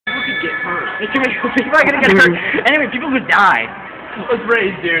There's too many people are gonna get hurt. Anyway, people who die. Let's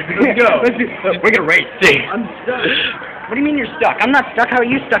race, dude. Let's go. We're gonna race, dude. I'm stuck. What do you mean you're stuck? I'm not stuck. How are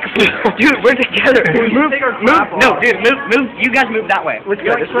you stuck? Dude, we're together. Move. No, dude, move. You guys move that way. Let's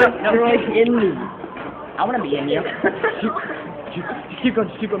go. This way. No, You're like in me. I wanna be in you. Just keep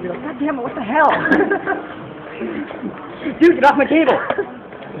going. Be like, God damn it! What the hell? Dude, get off my table.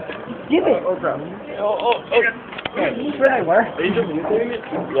 Give it. Oh, crap. Hey, that's where they were. Are you just mutating it?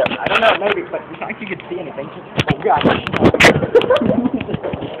 Yeah, I don't know, maybe, but it's not like you could see anything. Oh god.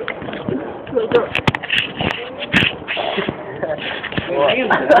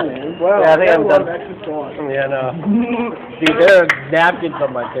 well, yeah, I think I'm done. Yeah, no. Dude, there are napkins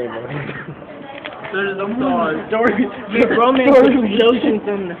on my table. There's no stars. The romance explosions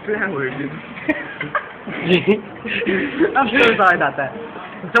on the flowers. I'm so sorry about that.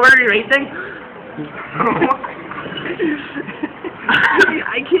 So what are you racing?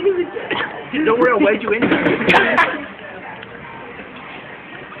 I can't even. Don't worry, I'll wedge you in.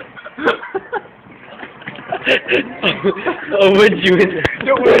 I'll wedge you in there.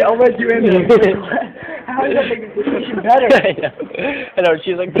 Don't worry, I'll wedge you in there. How does that make the situation better? I know,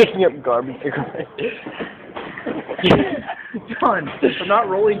 she's like picking up garbage. John, I'm not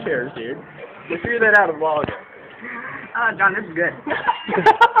rolling chairs, dude. We'll figure that out a while ago. John, this is good.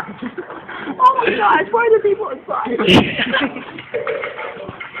 Oh my gosh, why are the people inside?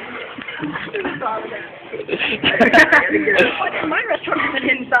 My restaurant is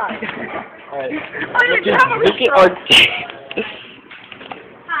inside. Alright. I didn't have a restaurant.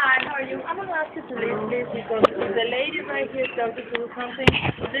 Hi, how are you? I'm going to ask you to leave this because the lady right here started to do something.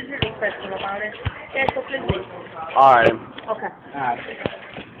 This is really questionable about it. Yeah, so please leave. Alright. Okay.